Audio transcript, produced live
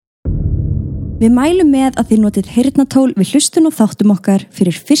Við mælum með að þið notið heyrnartól við hlustun og þáttum okkar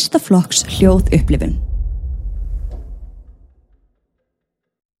fyrir fyrsta flokks hljóð upplifun.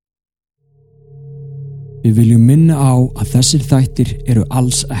 Við viljum minna á að þessir þættir eru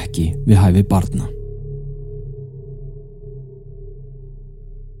alls ekki við hæfi barna.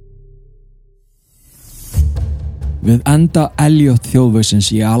 Við enda Elliot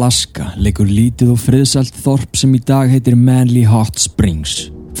þjóðvegsins í Alaska leikur lítið og friðsælt þorp sem í dag heitir Manly Hot Springs.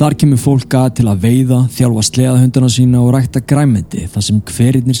 Þar kemur fólk að til að veiða, þjálfa sleðahundana sína og rækta grænmeti þar sem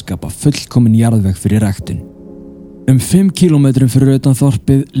hverirnir skapa fullkomin jarðveg fyrir ræktun. 5 kílómetrum fyrir utan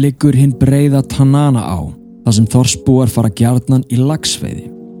þorpið liggur hinn breiða Tanana á, þar sem þorpsbúar fara gjarnan í laxveiði.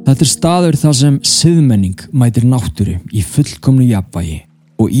 Þetta staður þar sem siðmenning mætir náttúru í fullkomnu jafnvægi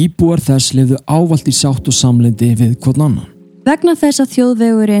og íbúar þess lifðu ávallt í sátt og samlyndi við hvorn annan. Vegna þess að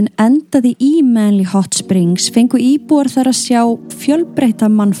þjóðvegurinn endaði í Manly Hot Springs fengu íbúar þar að sjá fjölbreytta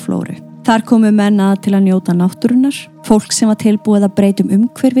mannflóru. Þar komu menn að til að njóta náttúrunnar, fólk sem var tilbúið að breyta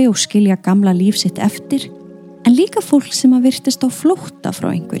umhverfi og skilja gamla líf sitt eftir, en líka fólk sem að virtist á flótta frá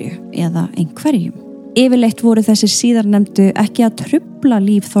einhverju eða einhverjum. Yfirleitt voru þessir síðarnefndu ekki að trufla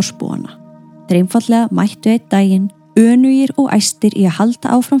líf þorpsbúanna. Þeir einfaldlega mættu einn daginn, önugir og æstir í að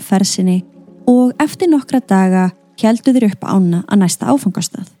halda áfram ferð sinni og eftir nokkra daga héldu þeir upp ána að næsta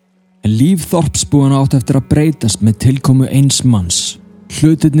áfangastað. En líf þorpsbúanna átti eftir að breytast með tilkomu eins manns.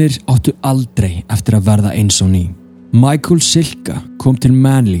 Hlutirnir áttu aldrei eftir að verða eins og ný. Michael Silka kom til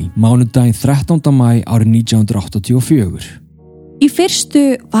Manly mánudaginn 13. maí árið 1984. Í fyrstu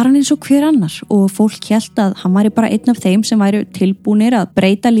var hann eins og hver annar og fólk hélt að hann væri bara einn af þeim sem væru tilbúnir að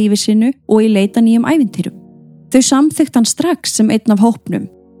breyta lífi sinu og í leita nýjum ævintýrum. Þau samþykkt hann strax sem einn af hópnum,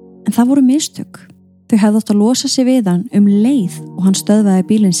 en það voru mistök. Þau hefðu átt að losa sig við hann leið og hann stöðvaði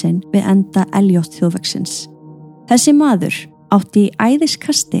bílinn sinn við enda Elliot þjóðvegsins. Þessi maður átti í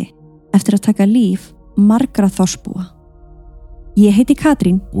æðiskasti eftir að taka líf margra þorpsbúa. Ég heiti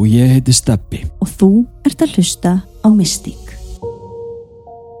Katrín og ég heiti Stebbi og þú ert að hlusta á Mystík.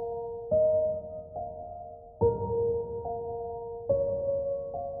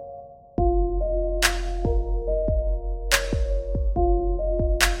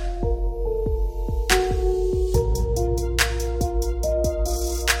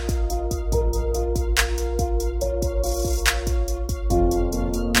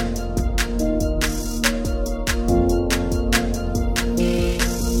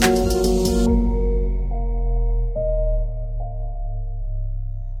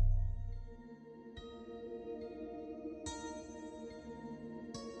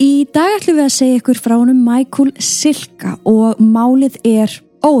 Í dag ætlum við að segja ykkur frá honum Michael Silka og málið er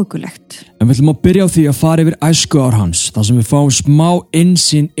óökulegt. En við ætlum að byrja á því að fara yfir æskuár hans, þar sem við fáum smá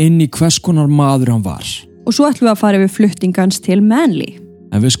innsýn inn í hvers konar maður hann var. Og svo ætlum við að fara yfir fluttingans til Manly.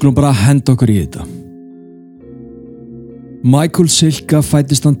 En við skulum bara henda okkur í þetta. Michael Silka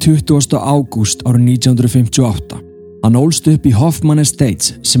fæddist hann 20. ágúst árið 1958. Hann ólst upp í Hoffman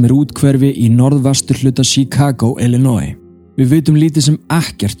Estates sem er úthverfi í norðvestur hluta Chicago, Illinois. Við vitum lítið sem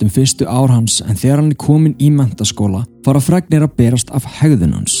ekkert fyrstu ár hans en þegar hann er komin í menntaskóla fara fregnir að berast af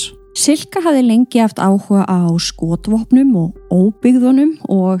hegðun hans. Silka hafði lengi haft áhuga á skotvopnum og óbyggðunum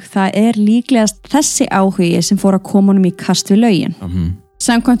og það er líklegast þessi áhugi sem fór að koma honum í kast við lögin.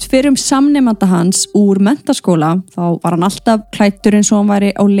 Samkvæmt fyrrum samnemanda hans úr menntaskóla þá var hann alltaf klæddur eins og hann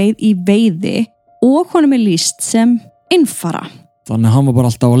væri á leið í veiði og honum er lýst sem innfara. Þannig að hann var bara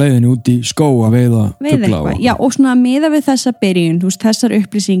alltaf á leiðinu út í skó að veiða fugla. Já, og svona miða við þessa byrjun, þessar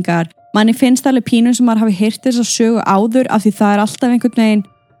upplýsingar, manni finnst alveg pínum sem maður hafi heyrt þess að sögu áður af því það er alltaf einhvern veginn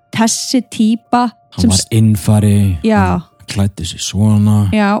þessi típa. Hann var innfari, hann klæddi sig svona.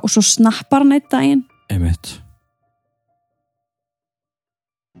 Já, og svo snappar hann einn daginn. Einmitt.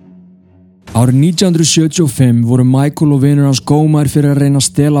 Árið 1975 voru Michael og vinur hans gómaðir fyrir að reyna að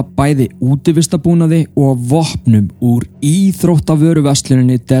stela bæði útivistabúnaði og vopnum úr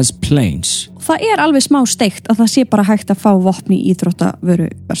íþróttavöruversluninni Des Plaines. Það er alveg smá steikt að það sé bara hægt að fá vopni í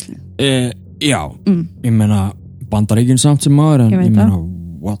íþróttavöruverslun. Já, ég meina Bandaríkin samt sem maður en ég meina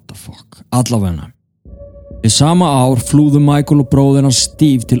what the fuck, allavegna. Í sama ár flúðu Michael og bróðir hans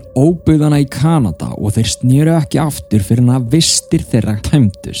Steve til óbyggðana í Kanada og þeir snéru ekki aftur fyrir að vistir þeirra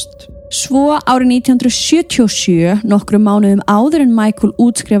tæmdust. Svo árið 1977, nokkrum mánuðum áður en Michael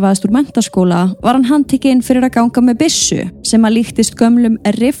útskrifaðist úr menntaskóla, var hann handtekinn fyrir að ganga með byssu sem að líktist gömlum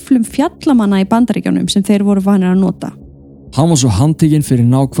rifflum fjallamanna í Bandaríkjunum sem þeir voru vanir að nota. Hann var svo handtekinn fyrir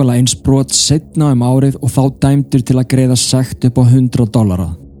nákvæmlega eins brot seinna árið og þá dæmdur til að greiða sekt upp á $100.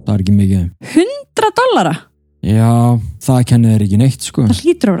 Það er ekki mikið. $100? Já, það kennir þeir ekki neitt, sko. Það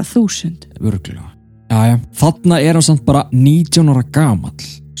hlýtur að vera 1000. Örugglega. Jæja, þarna er hann samt bara 19 ára gamall.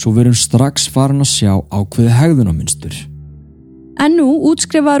 svo við erum strax farin að sjá ákveðið hegðunarmynstur. En nú,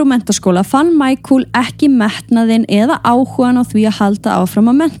 útskrifaður úr menntaskóla, fann Michael ekki metnaðinn eða áhugan á því að halda áfram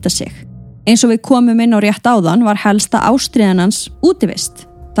að mennta sig. Eins og við komum inn á rétt áðan var helsta ástríðan hans útivist.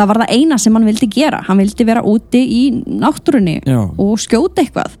 Það var það eina sem hann vildi gera. Hann vildi vera úti í náttúrunni og skjóta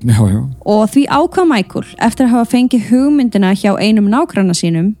eitthvað. Já. Og því ákvað Michael, eftir að hafa fengið hugmyndina hjá einum nágranna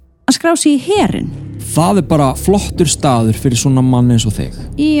sínum, að skrá sig í herinn. Það bara flottur staður fyrir svona mann eins og þig.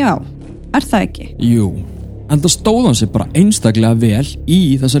 Já, það ekki? Jú. En það stóð hann sig bara einstaklega vel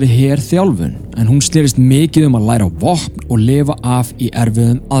í þessari herþjálfun, en hún snerist mikið að læra vopn og lifa af í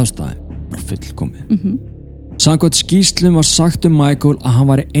erfiðum aðstæðum. Bara fullkomið. Samkvæmt skýrslum var sagt Michael að hann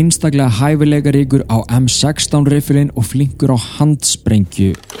væri einstaklega hæfileikaríkur á M16 riffilinn og flinkur á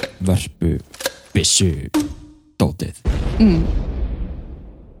handsprengju, vörpu, byssu, dótið.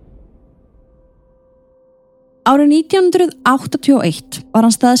 Árið 1981 var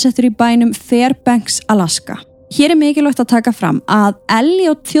hann staðsettur í bænum Fairbanks, Alaska. Hér mikilvægt að taka fram að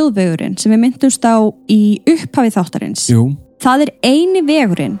Elliot þjóðvegurinn sem við myndumst á í upphafi þáttarins, það eini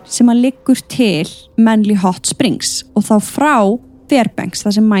vegurinn sem að liggur til Manly Hot Springs og þá frá Fairbanks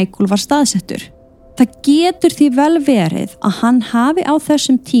þar sem Michael var staðsettur. Það getur því vel verið að hann hafi á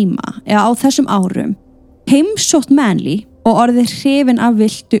þessum tíma eða á þessum árum heimsótt Manly og orðið hrifinn af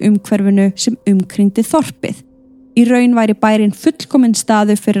villtu umhverfinu sem umkringdi þorpið. Í raun væri bærinn fullkominn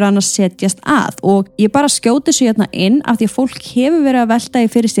staður fyrir hann að setjast að og ég bara skjóti svo hérna inn af því að fólk hefur verið að velta í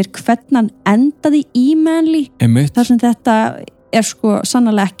fyrir sér hvernig hann endaði í Manly. Þar sem þetta sko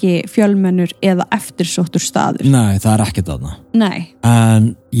sannarlega ekki fjölmennur eða eftirsóttur staður. Nei, það ekki þarna. Nei.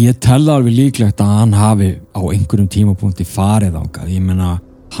 En ég telði alveg líklegt að hann hafi á einhverjum tímapunkti farið þangað. Ég meina,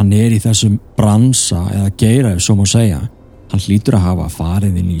 hann í þessum bransa eða geira, svo má segja. Hann hlýtur að hafa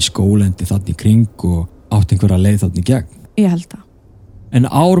farið inn í skólendi þarna í kring og átt einhverja leið þarna í gegn. Ég held það. En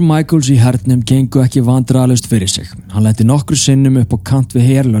ár Michaels í hernum gengu ekki vandræðalaust fyrir sig. Hann lenti nokkru sinnum upp á kant við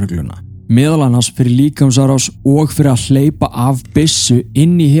herlögregluna. Meðal annars fyrir líkamsárás og fyrir að hleypa af byssu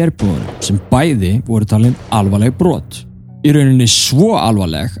inn í herbúðunum sem bæði voru talin alvarleg brot. Í rauninni svo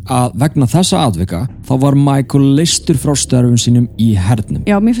alvarleg að vegna þessa atvika þá var Michael leystur frá störfum sínum í hernum.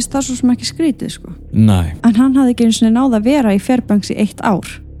 Já, mér finnst það svo sem ekki skrítið sko. Nei. En hann hafði ekki einu sinni náð að vera í Fairbanks í 1 ár.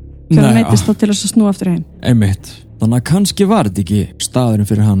 Þegar hann neytist þá til þess að snúa aftur heim. Einmitt. Þannig að kannski var þetta ekki staðurinn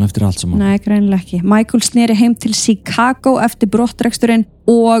fyrir hann eftir allt saman. Nei, greinilega ekki. Michael sneri heim til Chicago eftir brottreksturinn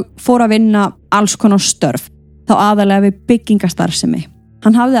og fór að vinna alls konar störf. Þá aðalega við byggingastarfsemi.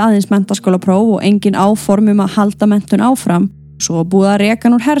 Hann hafði aðeins menntaskólapróf og engin áform að halda menntun áfram. Svo búið að reka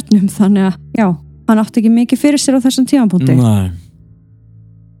hann úr hernum, þannig að já, hann átti ekki mikið fyrir sér á þessum tímapunkti. Nei.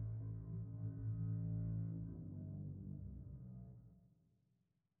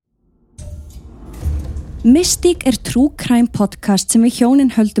 Mystic true crime podcast sem við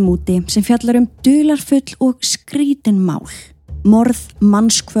hjónin höldum úti sem fjallar dularfull og skrítin mál. Morð,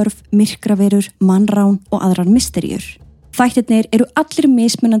 mannskvörf, myrkraverur, mannrán og aðrar mysteríur. Þættirnir allir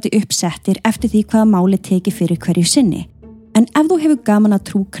mismunandi uppsettir eftir því hvaða máli teki fyrir hverju sinni. En ef þú hefur gaman að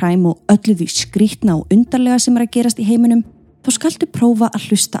true crime og öllu því skrítna og undarlega sem að gerast í heiminum, þá skaltu prófa að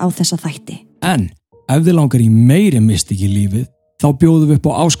hlusta á þessa þætti. En ef þið langar í meiri mystik í lífið, þá bjóðum við upp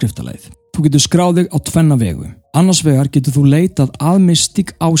á áskriftarleið. Þú getur skráð þig á 2 vegu. Annars vegar getur þú leitað að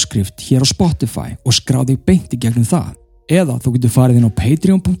Mystic áskrift hér á Spotify og skráð þig beint í gegnum það. Eða þú getur farið inn á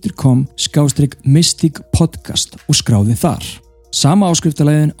patreon.com/Mystic podcast og skráð þig þar. Sama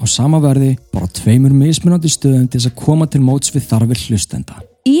áskriftarleiðin á sama verði, bara 2 mismunandi stöðum til þess að koma til móts við þarfir hlustenda.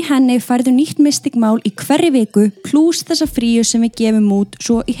 Í henni færðu nýtt Mystic mál í hverri viku pluss þessa fríu sem við gefum út,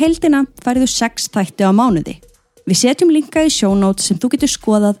 svo í heildina færðu 6 þætti á mánuði. Við setjum linka í show notes sem þú getur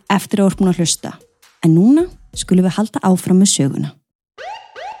skoðað eftir að orkun að hlusta. En núna skulum við halda áfram með söguna.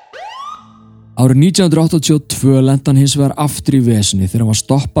 Árið 1982 lenti hann hins vegar aftur í vesinni þegar hann var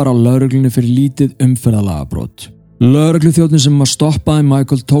stoppar á lögreglunni fyrir lítið umferðarlagabrot. Lögregluþjónninn sem var stoppaði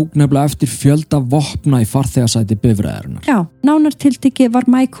Michael tók nefnilega eftir fjölda vopna í farþegasæti bifreiðarinnar. Já, nánar tiltekið var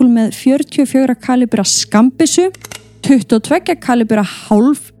Michael með 44 kalibra skambissu, 22 kalibra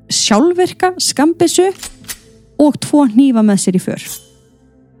hálf sjálfvirka skambissu og 2 hnífa með sér í för.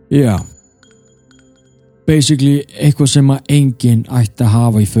 Já. Basically eitthvað sem að enginn ætti að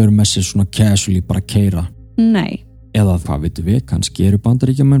hafa í för með sér svona casually bara keyra. Nei. Eða hvað vitum við, kannski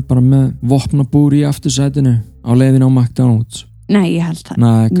Bandaríkjamenn bara með vopnabúr í aftursætinu á leiðinu á McDonald's. Nei, ég held það.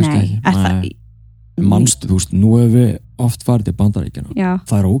 Nei, kannski ekki. Manstu, þú veist, nú hefur við oft farið til Bandaríkjana. Já.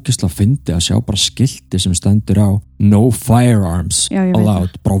 Það ógeðslega fyndið að sjá bara skilti sem stendur á no firearms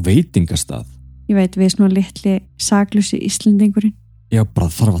allowed, bara á veitingastað. Ég veit, við svona litli saklusi Íslendingurinn. Já, bara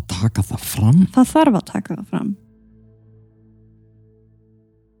þarf að taka það fram. Það þarf að taka það fram.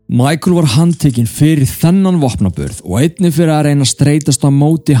 Michael var handtekinn fyrir þennan vopnaburð og einnig fyrir að reyna að streitast á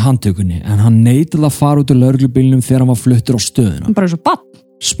móti handtökunni en hann neitaði að fara út úr lögreglubílnum þegar hann var fluttur á stöðuna. Bara svo bann.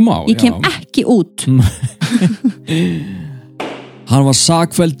 Smá, Ég kem ekki út. Hann var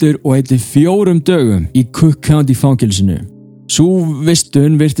sakfelldur og eitti 4 dögum í Cook County fangelsinu. Sú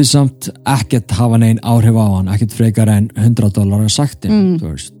vistun virti samt ekkert hafa neinn áhrif á hann, ekkert frekar en $100 sagt þú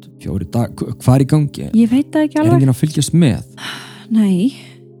veist, 4 dag, hvað í gangi? Ég veit það ekki alveg. Enginn að fylgjast með? Nei,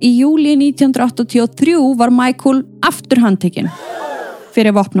 í júlí 1983 var Michael aftur handtekinn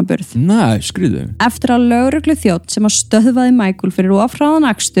fyrir vopnaburð. Nei, skriðu. Eftir að lögregluþjónn sem að stöðvaði Michael fyrir ofhraðan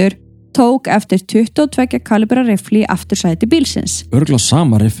akstur tók eftir 22 kalibra riffli í aftursæti bílsins. Örugglega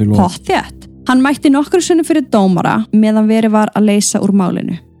sama riffil og... Pottþétt. Hann mætti nokkru sinni fyrir dómara meðan verið var að leysa úr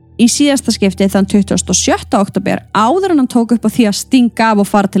málinu. Í síðasta skiptið þann 27. október áður en hann tók upp á því að stinga af og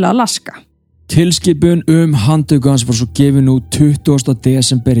fara til Alaska. Tilskipun handtöku hans var svo gefin út 20.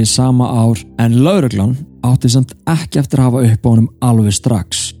 desember í sama ár en lögreglan átti samt ekki eftir að hafa upp á honum alveg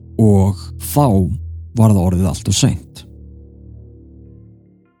strax og þá var það orðið allt og seint.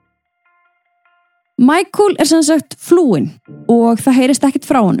 Michael sem sagt flúinn og það heyrist ekkert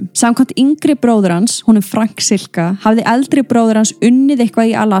frá honum. Samkvæmt yngri bróður hans, honum Frank Silka, hafði eldri bróður hans unnið eitthvað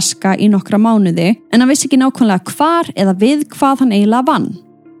í Alaska í nokkra mánuði en hann vissi ekki nákvæmlega hvar eða við hvað hann eiginlega vann.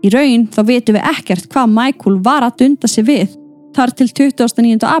 Í raun þá vitum við ekkert hvað Michael var að dunda sig við þar til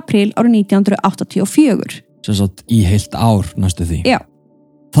 29. apríl árið 1984. Sem sagt í heilt ár næstu því. Já.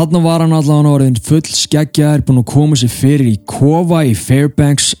 Þarna var hann allavega orðinn full skeggjaður, búinn að koma sér fyrir í kofa í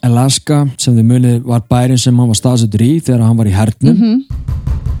Fairbanks, Alaska, sem þið munið var bærinn sem hann var staðsettur í þegar hann var í hernum.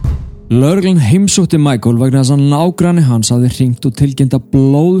 Lögreglan heimsótti Michael vegna þess að nágranni hans hafði hringt og tilkynnt að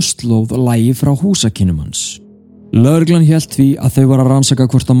blóðslóð lægi frá húsakynnum hans. Lögreglan hélt því að þau var að rannsaka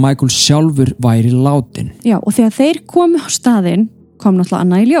hvort að Michael sjálfur væri látinn. Já, og þegar þeir komu á staðinn kom náttúrulega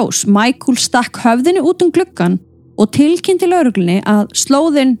annað í ljós. Michael stakk höfðinu út gluggann og tilkynnti lögreglunni að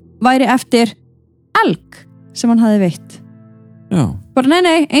slóðin væri eftir elg sem hann hafði veitt. Já. Bara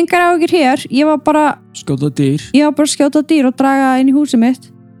nei, engar áhyggjur hér. Ég var bara skjóta dýr. Ég var bara að skjóta dýr og draga inn í húsið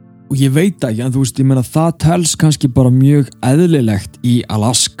mitt. Og ég veit ekki, en þú veist, ég meina það telst kannski bara mjög eðlilegt í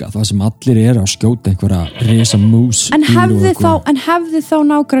Alaska, það sem allir eru að skjóta einhverja risa mús. En hefði þá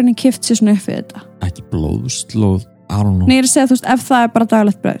nágrannin keypt sér svona upp við þetta? Ekki blóðslóð, I don't know. Nei, ég er að segja, þú veist, ef það er bara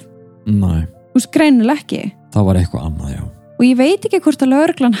daglegt brauð. Nei. Þú veist, greinilega ekki. Það var eitthvað annað, já. Og ég veit ekki hvort að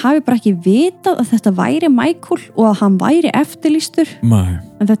lögreglan hafi bara ekki vitað að þetta væri Michael og að hann væri eftirlýstur. Nei.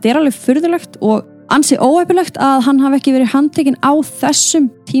 En þetta er alveg furðulegt og ansi óheppilegt að hann hafi ekki verið handtekinn á þessum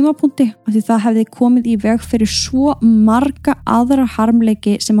tímapunkti af því það hefði komið í veg fyrir svo marga aðra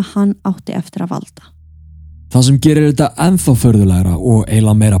harmleiki sem að hann átti eftir að valda. Það sem gerir þetta ennþá furðulegra og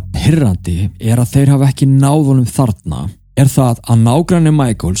eiginlega meira pirrandi er að þeir hafa ekki náð honum þarna er það að nágranni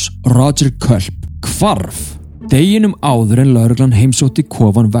Michaels, Roger Culp, hvarf deginum áður en lögreglan heimsótti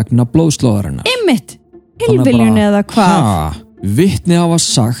kofan vegna blóðslóðarinnar. Einmitt, tilviljun eða hvað? Vitni hafa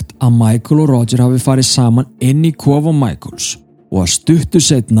sagt að Michael og Roger hafi farið saman inn í kofa Michaels og að stuttu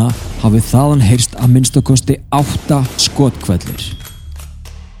seinna hafi þaðan heyrst að minnstakosti 8 skotkvellir.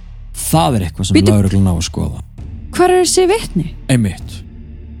 Það er eitthvað sem lögreglan á að skoða. Hvar er þessi vitni? Einmitt.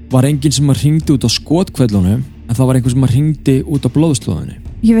 Var enginn sem að hringdi út á skotkvellunum en það var einhver sem að hringdi út á blóðslóðunni.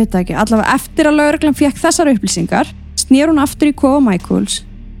 Ég veit ekki, allavega eftir að lögreglan fékk þessar upplýsingar snér hún aftur í kofa Michaels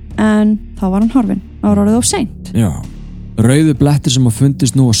en þá var hann horfinn. Það var orðið of seint. Já. Rauðu blettir sem að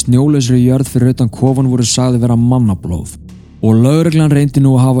fundist nú á snjólausri jörð fyrir utan kofan voru sagði vera mannablóð og lögreglan reyndi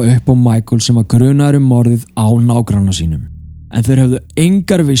nú að hafa upp á Michael sem að grunaður morðið á nágranna sínum. En þeir höfðu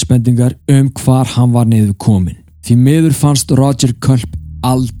engar vísbendingar hvar hann var niður kominn. Því miður fannst Roger Culp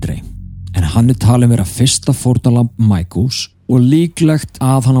aldrei, en hann er talin vera fyrsta fórnarlamb Michaels og líklegt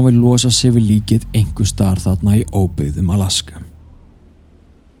að hann hafi losað sig við líkið einhvers staðar þarna í óbyggðum Alaska.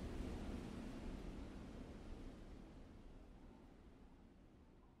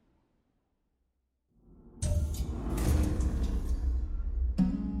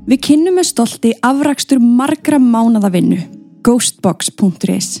 Við kynnum með stolti afrakstur margra mánaða vinnu,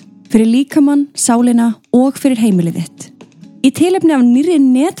 ghostbox.is, fyrir líkamann, sálina og fyrir heimilið þitt. Í tilefni af nýrri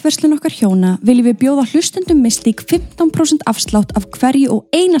netverslun okkar hjóna viljum við bjóða hlustendum Mystic 15% afslátt af hverju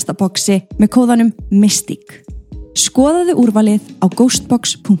og einasta boxi með kóðanum Mystic. Skoðaðu úrvalið á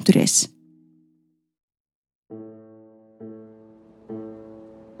ghostbox.is.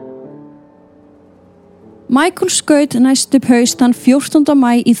 Michael skaut næst upp haust þann 14.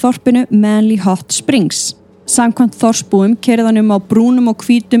 maí í þorpinu Manly Hot Springs. Samkvæmt þorpsbúum keyrði hann á brúnum og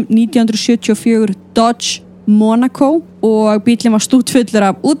hvítum 1974 Dodge Monaco og bíllinn var stútfullur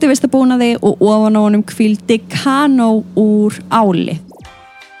af útivistabúnaði og ofan á honum hvíldi kanó úr áli.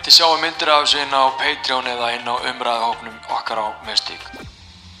 The Þið sjáum myndir af þessu inn á Patreon eða inn á umræðuhópnum okkar á Mystík.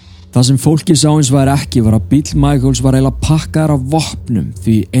 Það sem fólki sá eins var ekki var að bíll Michaels var eiginlega pakkaður af vopnum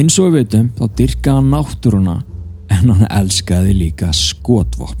því eins og við veitum þá dyrkaði hann náttúruna en hann elskaði líka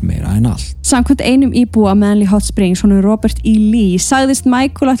skotvopn meira en allt. Samkvæmt einum íbúa Manly Hot Springs, honum Robert E. Lee, sagðist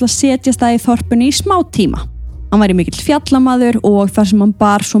Michael ætla að setjast að í þorpunni í smá tíma. Hann væri mikill fjallamaður og þar sem hann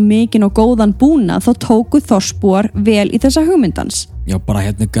bar svo mikinn og góðan búnað þá tóku þorpsbúar vel í þessa hugmyndans. Já, bara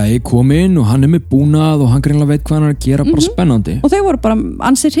hérna gæi kom inn og hann með búnað og hann greinlega veit hvað hann að gera, bara spennandi. Og þau voru bara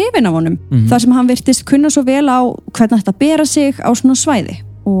ansið hrifin af honum. Þar sem hann virtist kunna svo vel á hvernig þetta bera sig á svona svæði.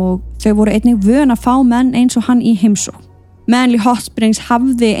 Og þau voru einnig vön að fá menn eins og hann í heimsókn. Manly Hot Springs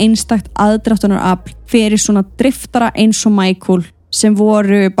hafði einstakt aðdráttunarafl fyrir svona driftara eins og Michael sem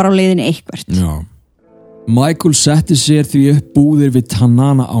voru bara á leiðinni eitthvert. Já. Michael setti sér því upp búðir við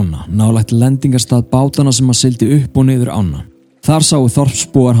Tanana ána, nálægt lendingarstað bátana sem hann sigldi upp og niður ána. Þar sáu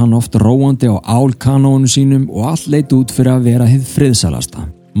þorpsbúar hann oft róandi á álkanónu sínum og allt leit út fyrir að vera hið friðsælasta.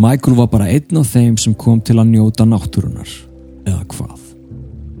 Michael var bara einn af þeim sem kom til að njóta náttúrunar. Eða hvað?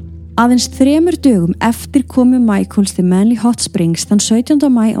 Aðeins 3 dögum eftir komu Michaels til Manly Hot Springs þann 17.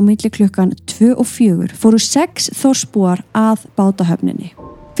 maí á milli klukkan 2 og 4 fóru 6 þorpsbúar að bátahöfninni.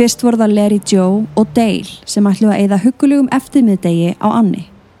 Fyrst voru það Larry Joe og Dale sem ætluðu að eyða huggulegum eftirmiðdegi á ánni.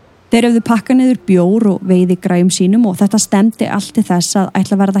 Þeir höfðu pakkað niður bjór og veiði græjum sínum og þetta stemdi allt til þess að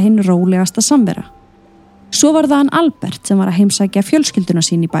ætla að verða hinn rólegasta samvera. Svo var það hann Albert sem var að heimsækja fjölskylduna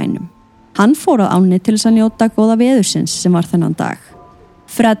sín í bænum. Hann fór að ánni til þess að njóta góða veðursins sem var þennan dag.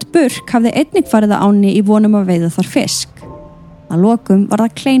 Fred Burke hafði einnig farið að ánni í vonum að veiða þar fisk. Að lokum var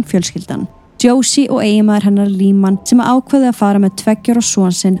það Klein fjölskyldan, Josie og eiginmaður hennar Líman sem ákveði að fara með 2 ára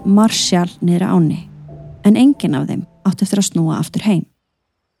son sinn Marshall niður á ánni. En enginn af þeim átti eftir að snúa aftur heim.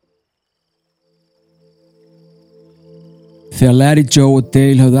 Þegar Larry Joe og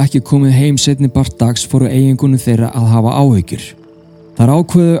Dale höfðu ekki komið heim seinni part dags fóru eiginkonur þeirra að hafa áhyggjur. Þar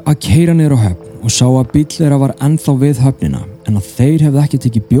ákveðu að keyra niður á höfn og sá að bíll þeirra var ennþá við höfnina en að þeir hefðu ekki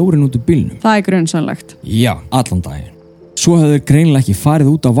tekið bjórinn út úr bílnum. Það grunsamlegt. Já, allan daginn. Svo hefðu þeir greinilega ekki farið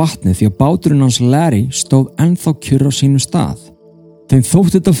út á vatnið því að báturinn hans Larry stóð ennþá kjur á sínum stað. Þeim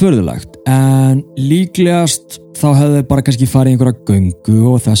þótti þetta furðulegt en líklegast þá hefðu þeir bara kannski farið í einhverja göngu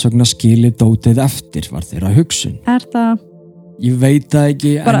og þess vegna skilið dótið eftir var þeirra hugsun. Það? Ég veit það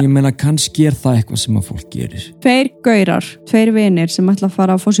ekki en ég meina kannski það eitthvað sem að fólk gerir. 2 gaurar, 2 vinir sem ætla að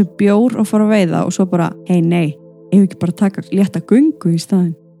fara að fá sér bjór og fara að veiða og svo bara, nei, ég ekki bara taka létta göngu í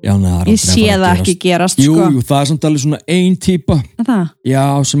staðinn. Já, ég sé það ekki gerast jú, það er samt alveg svona ein típa já,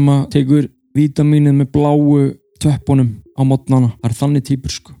 sem að tekur vítamínið með bláu töppunum á mótnana, það er þannig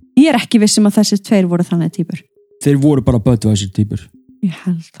típur sko. Ég er ekki vissum að þessir 2 voru þannig típur. Þeir voru bara Budweiser típur. Ég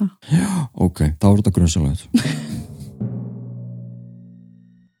held það. Já, ok, þá voru þetta grunsamlegt.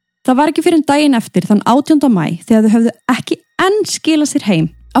 Það var ekki fyrir daginn eftir þann 18. maí þegar þau höfðu ekki enn skilað sér heim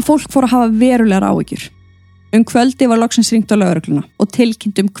að fólk fór að hafa verulegar áhyggjur. Kvöldi var loksins hringt á lögregluna og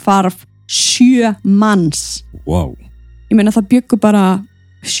tilkynnt hvarf 7 manns. Wow. Ég meina það bjuggu bara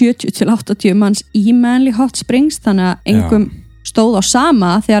 70 til 80 manns í Manly Hot Springs þannig að engum stóð á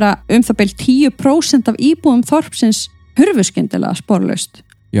sama þegar að það bil 10% af íbúum þorpsins hurfu skyndilega sporlaust.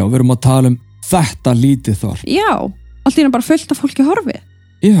 Já, við erum að tala þetta lítið þorp. Já, allt í einu bara fullt af fólki horfið.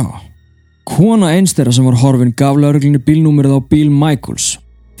 Já, kona eins þeirra sem var horfin gaf lögreglunni bílnúmerið á bíl Michaels.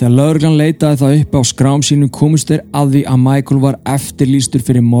 Þegar lögreglan leitaði það upp á skrám sínum komust þeir að því að Michael var eftirlýstur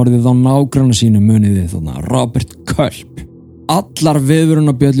fyrir morðið á nágranna sínu muniði þarna, Robert Culp. Allar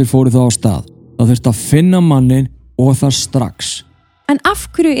viðvörunarbjöllur fóru þá á stað. Það þurfti að finna mannin og það strax. En af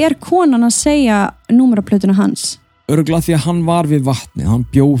hverju er konan að segja númeraplötuna hans? Örugglega því að hann var við vatnið, hann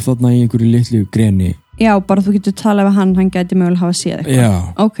bjóð þarna í einhverju litlu greni. Já, bara þú getur talað við hann gæti mögulega hafa séð eitthvað.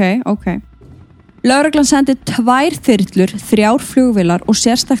 Já. Ok. Lögreglan sendi 2 þyrlur, 3 flugvélar og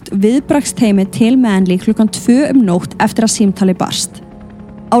sérstakt viðbragðsteymi til Manly klukkan 2 nótt eftir að símtali barst.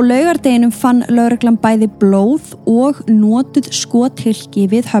 Á laugardeginum fann lögreglan bæði blóð og notuð skothylki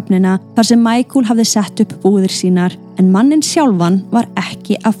við höfnina þar sem Michael hafði sett upp búðir sínar en mannin sjálfan var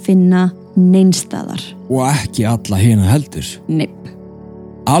ekki að finna neinstaðar. Og ekki alla hina heldur. Nipp.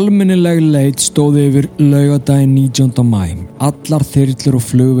 Almennileg leit stóði yfir laugardaginn 19. maí. Allar þyrlur og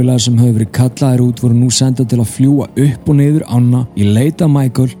flugvélar sem höfðu verið kallaðir út voru nú sendað til að fljúga upp og niður ána í leit að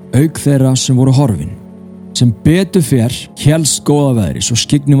Michael auk þeirra sem voru horfin. Sem betur fer hélst góða veðri svo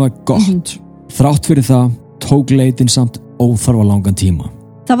skyggnið var gott. Þrátt fyrir það tók leitin samt óþarfa langan tíma.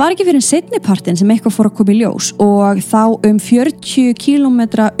 Það var ekki fyrir seinnipartin sem eitthvað fór að koma í ljós og þá 40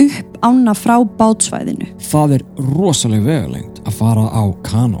 kílómetra upp ána frá bátsvæðinu. Það er rosaleg vegalengd að fara á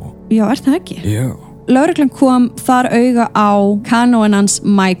kanó. Já, er það ekki? Já. Lögreglan kom þar auga á kanóin hans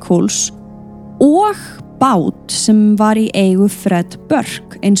Michaels og bát sem var í eigu Fred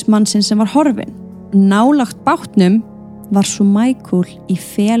Burke, eins mannsins sem var horfinn. Nálægt bátnum var svo Michael í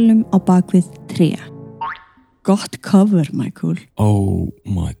felum á bakvið tré. Gott cover, Michael. Oh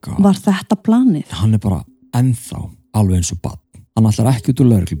my god. Var þetta planið? Hann bara ennþá alveg eins og barn. Hann ætlar ekki út úr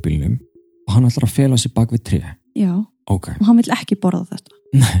lögreglubílnum og hann ætlar að fela sig bak við tré. Já, okay. Og hann vill ekki borða þetta.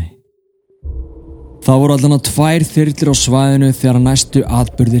 Nei. Það voru allan að 2 þyrlur á svæðinu þegar næstu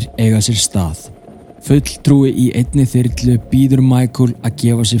atburðir eiga sér stað. Fulltrúi í einni þyrlu býður Michael að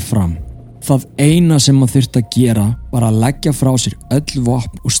gefa sig fram. Það eina sem hann þyrfti að gera var að leggja frá sér öll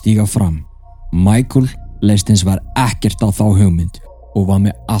vopn og stíga fram. Michael leist hins var ekkert á þá hugmynd og var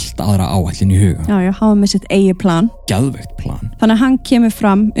með allt aðra áætlun í huga. Já, hann var með sitt eigi plan. Geðveikt plan. Þannig að hann kemur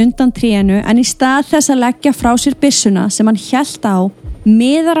fram undan trénu en í stað þess að leggja frá sér byssuna sem hann hélt á,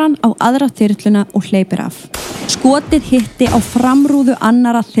 miðar hann á aðra þyrluna og hleypir af. Skotið hitti á framrúðu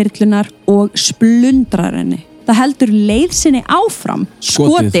annara þyrlunar og splundrar henni. Það heldur leið sinni áfram,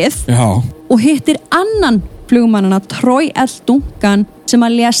 skotið og hittir annan flugmannana Troy L. Duncan sem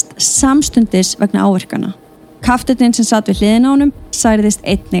að lést samstundis vegna áverkana. Kafteinninn sem satt við hliðina á honum særðist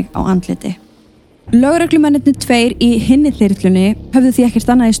einnig á andliti. Lögreglumennirnir 2 í hinni þyrlunni höfðu því ekkert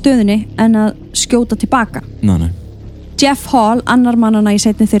annað í stöðunni en að skjóta tilbaka. Nei. Jeff Hall, annar mannana í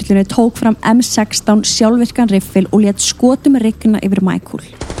seinni þyrlunni, tók fram M16 sjálfvirkan riffil og lét skotum rigna yfir Michael.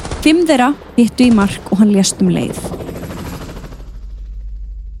 5 þeirra hittu í mark og hann lést leið.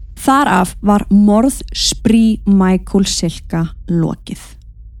 Þar af var morð Michael Silka lokið.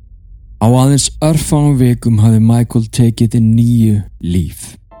 Á aðeins örfáum vikum hafði Michael tekið 9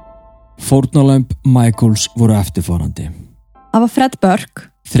 líf. Fórnarlömb Michaels voru eftirfarandi. Það var Fred Burke,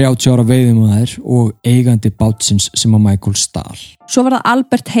 30 ára veiðimaður og eigandi bátsins sem að Michael stal. Svo var það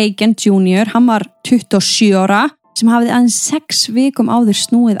Albert Hagen Jr., hann var 27 ára sem hafði aðeins 6 vikum áður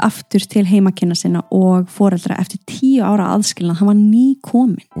snúið aftur til heimakynna sinna og foreldra eftir 10 ára aðskilnað, hann var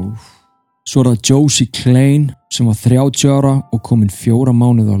nýkominn. Svo var það Josie Klein sem var 30 ára og kominn 4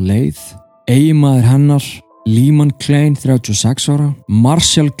 mánuði á leið. Eiginmaður hennar Lyman Klein, 36 ára,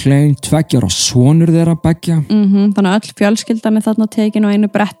 Marshall Klein, 2 ára sonur þeirra beggja. Þannig að öll fjölskyldan er þarna tekin á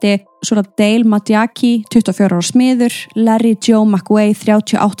einu bretti. Svo er það Dale Madiaki, 24 ára smiður, Larry Joe McWay,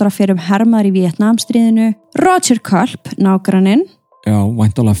 38 ára fyrir hermaður í Vietnamstríðinu, Roger Culp, nágranninn. Já,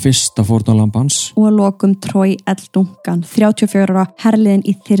 væntanlega fyrsta fórnarlambans. Og að lokum Troy L. Duncan, 34 ára herliðin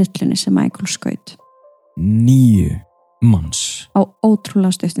í þyrlunni sem Michael skaut. 9 manns. Á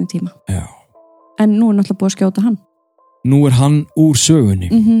ótrúlega stuttum tíma. Já. En nú er náttúrulega búið að skjóta hann. Nú er hann úr sögunni.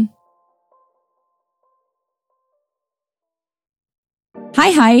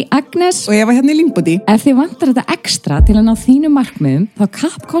 Hæ, Agnes. Og ég var hérna í Limbody. Ef þið vantar þetta ekstra til að ná þínu markmiðum, þá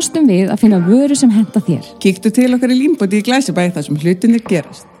kappkostum við að finna vöru sem henta þér. Kíktu til okkar í Limbody í Glæsibæ þar sem hlutinir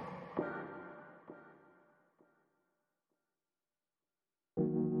gerast.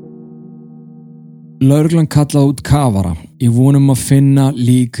 Lögreglan kallaði út kafara í vonum að finna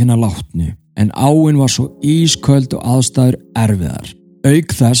lík hinna látnu. En áin var svo ísköld og aðstæður erfiðar.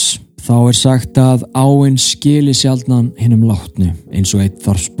 Auk þess þá er sagt að áin skili sjaldnan hinum látnu, eins og einn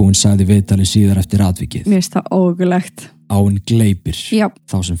þorpsbúinn sagði viðtali síðar eftir atvikið. Mér finnst það ógulegt. Áin gleypir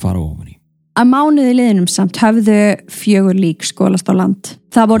þá sem fara ofan í. Að mánuði liðnum samt höfðu 4 lík skolast á land.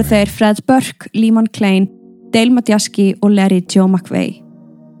 Það voru þeir Fred Burke, Lyman Klein, Dale Madiaki og Larry Joe McWay.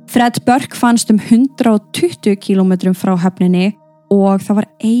 Fred Burke fannst 120 kílómetrum frá höfninni og það var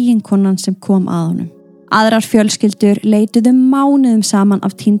eiginkonan sem kom að honum. Aðrar fjölskyldur leituðu mánuðum saman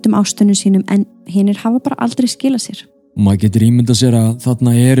af týndum ástunum sínum en hinir hafa bara aldrei skilað sér. Og maður getur ímyndað sér að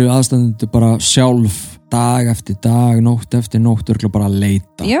þarna eru aðstandendur bara sjálf dag eftir dag, nótt eftir nótt örugglega bara að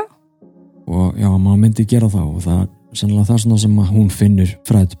leita. Já. Og já, maður myndi gera það og það er sennilega það svona sem að hún finnur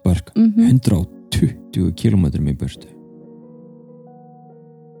Fred Burke. 120 kílómetrum í burtu.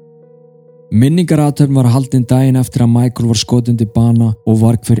 Minningarathöfn var haldin daginn eftir að Michael var skotinn til bana og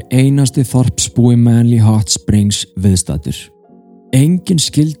var hver einasti þorpsbúi Manly Hot Springs viðstaddur. Enginn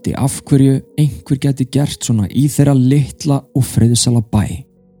skildi af hverju einhver geti gert svona í þeirra litla og friðsæla bæ.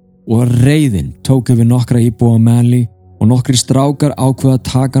 Og reiðin tók yfir nokkra íbúa Manly og nokkri strákar ákveða að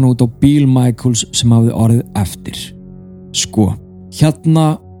taka hann út á bíl Michaels sem hafði orðið eftir. Sko,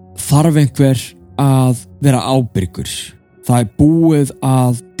 hérna þarf einhver að vera ábyrgur. Það er búið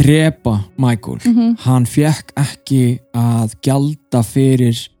að drepa Michael. Hann fékk ekki að gjalda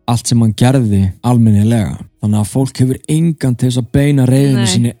fyrir allt sem hann gerði almennilega. Þannig að fólk hefur engan til þess að beina reiðinu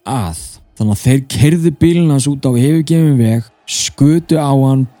sinni að. Þannig að þeir keyrðu bílinn hans út á yfirgefinn veg, skutu á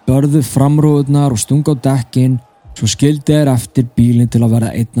hann, börðu framrúðurnar og stungu á dekkin Svo skildi eftir bílinn til að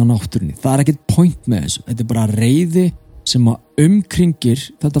vera einn á náttúrunni. Það ekkert point með þessu. Þetta bara reiði sem að umkringir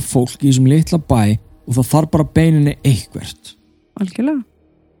þetta fólk í þessum litla bæ og það þarf bara beininni eitthvert. Algjörlega.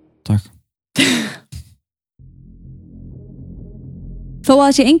 Takk. Þó að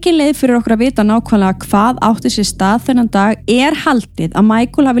það sé engin leið fyrir okkur að vita nákvæmlega hvað átti sér stað þennan dag haldið að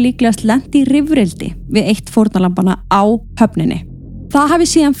Michael hafi líklegast lent í rifrildi við eitt fórnarlambana á höfninni. Það hafi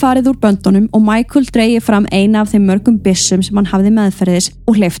síðan farið úr böndunum og Michael dreigið fram eina af þeim mörgum byssum sem hann hafði meðferðis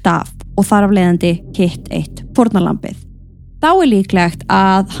og hleypt af og þar af leiðandi hitt eitt fórnarlambið. Þá líklegt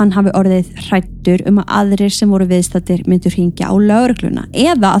að hann hafi orðið hræddur að aðrir sem voru viðstaddir myndu hringja á lögregluna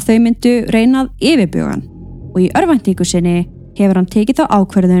eða að þau myndu reyna að yfirbuga hann. Og í örvæntingu sinni hefur hann tekið þá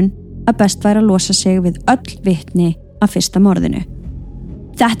ákvörðun að best væri að losa sig við öll vitni af fyrsta morðinu.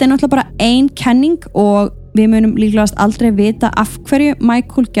 Þetta náttúrulega bara ein kenning og við munum líklegast aldrei vita af hverju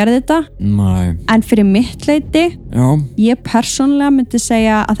Michael gerði þetta. Nei. En fyrir mitt leyti, ég persónlega myndi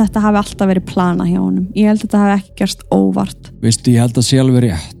segja að þetta hafi alltaf verið planað hjá honum. Ég held að þetta hafi ekki gerst óvart. Veistu, ég held að sé alveg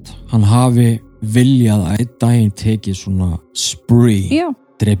rétt. Hann hafi viljað að einn daginn tekið svona spree,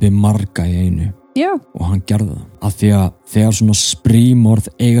 drepið marga í einu. Já. Og hann gerði það. Af því að þegar svona sprímorð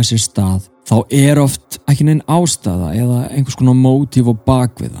eiga sér stað, þá oft ekki neinn ástæða eða einhvers konar mótíf á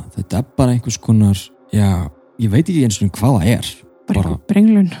bakvið það. Þetta bara einhvers konar, ég veit ekki eins og hvað það Bara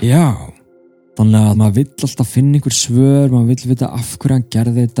brenglun. Já. Þannig að maður vill alltaf finna einhver svör, maður vill vita af hverju hann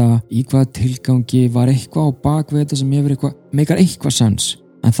gerði þetta, í hvaða tilgangi, var eitthvað á bakvið þetta sem hefur meikar eitthvað sens.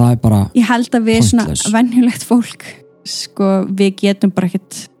 En það bara Ég held að við svona venjulegt fólk,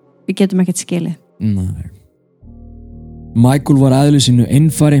 við getum ekkert skilið. Nei. Michael var eðli sínu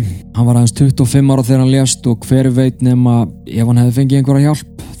einfari. Hann var aðeins 25 ára þegar hann lést og hver veit nema ef hann hefði fengið einhverja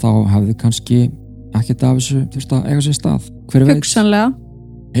hjálp þá hefði kannski ekkert af þessu þurft að eiga sér stað. Hver veit? Hugsanlega.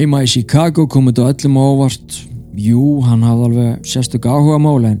 Heima í Chicago kom þetta öllum á óvart. Jú, hann hafði alveg sérstök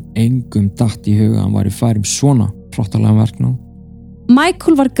áhugamál en engum datt í huga hann var í færum svona flottalega verknám.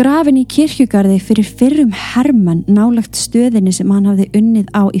 Michael var grafinn í kirkjugarði fyrir fyrrum hermann nálægt stöðinni sem hann hafði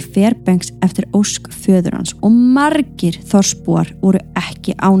unnið á í Fairbanks eftir ósk föður hans og margir þorpsbúar voru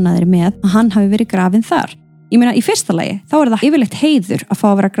ekki ánægðir með að hann hafi verið grafinn þar. Ég meina, í fyrsta lagi, þá það yfirleitt heiður að fá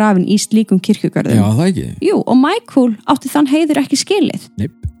að vera grafinn í slíkum kirkjugarðum. Já, það ekki. Jú, og Michael átti þann heiður ekki skilið.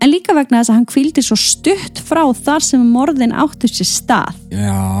 Neip. En líka vegna þess að hann hvíldi svo stutt frá þar sem morðin áttu sér stað.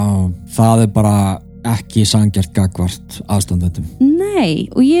 Já, það bara ekki sanngjarnt gagnvart aðstandendum. Nei,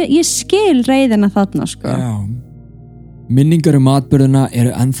 og ég skil reiðina þarna, Já. Minningar atburðina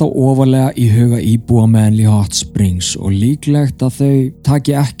eru ennþá ofarlega í huga íbúa Manly Hot Springs og líklegt að þau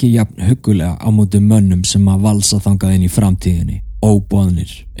taki ekki jafn huggulega á móti mönnum sem að valsa þangað inn í framtíðinni,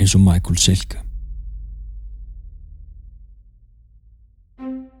 óboðnir eins og Michael Silka.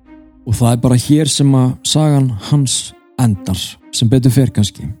 Og það bara hér sem að sagan hans endar, sem betur fer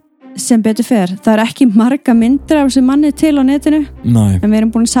kannski. Sem betur fer, það ekki marga myndir af þessu manni til á netinu. Nei. En við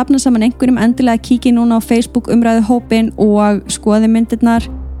erum búin að safna saman einhverjum endilega að kíkja núna á Facebook umræðu hópin og skoði myndirnar.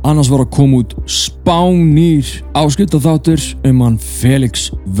 Annars var að koma út spánýr áskriftarþáttur hann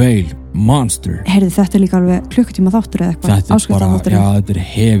Felix Vale Monster. Heyrðu, þetta líka alveg klukkutíma þáttur eða eitthvað. Þetta þetta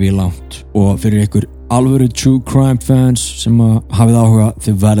heavy langt og fyrir ykkur alvöru true crime fans sem hafið áhuga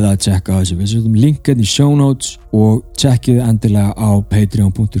þið verðið að tjekka þessu. Við setjum linkið í show notes og tjekkið endilega á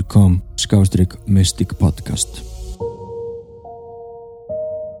patreon.com/mystic podcast.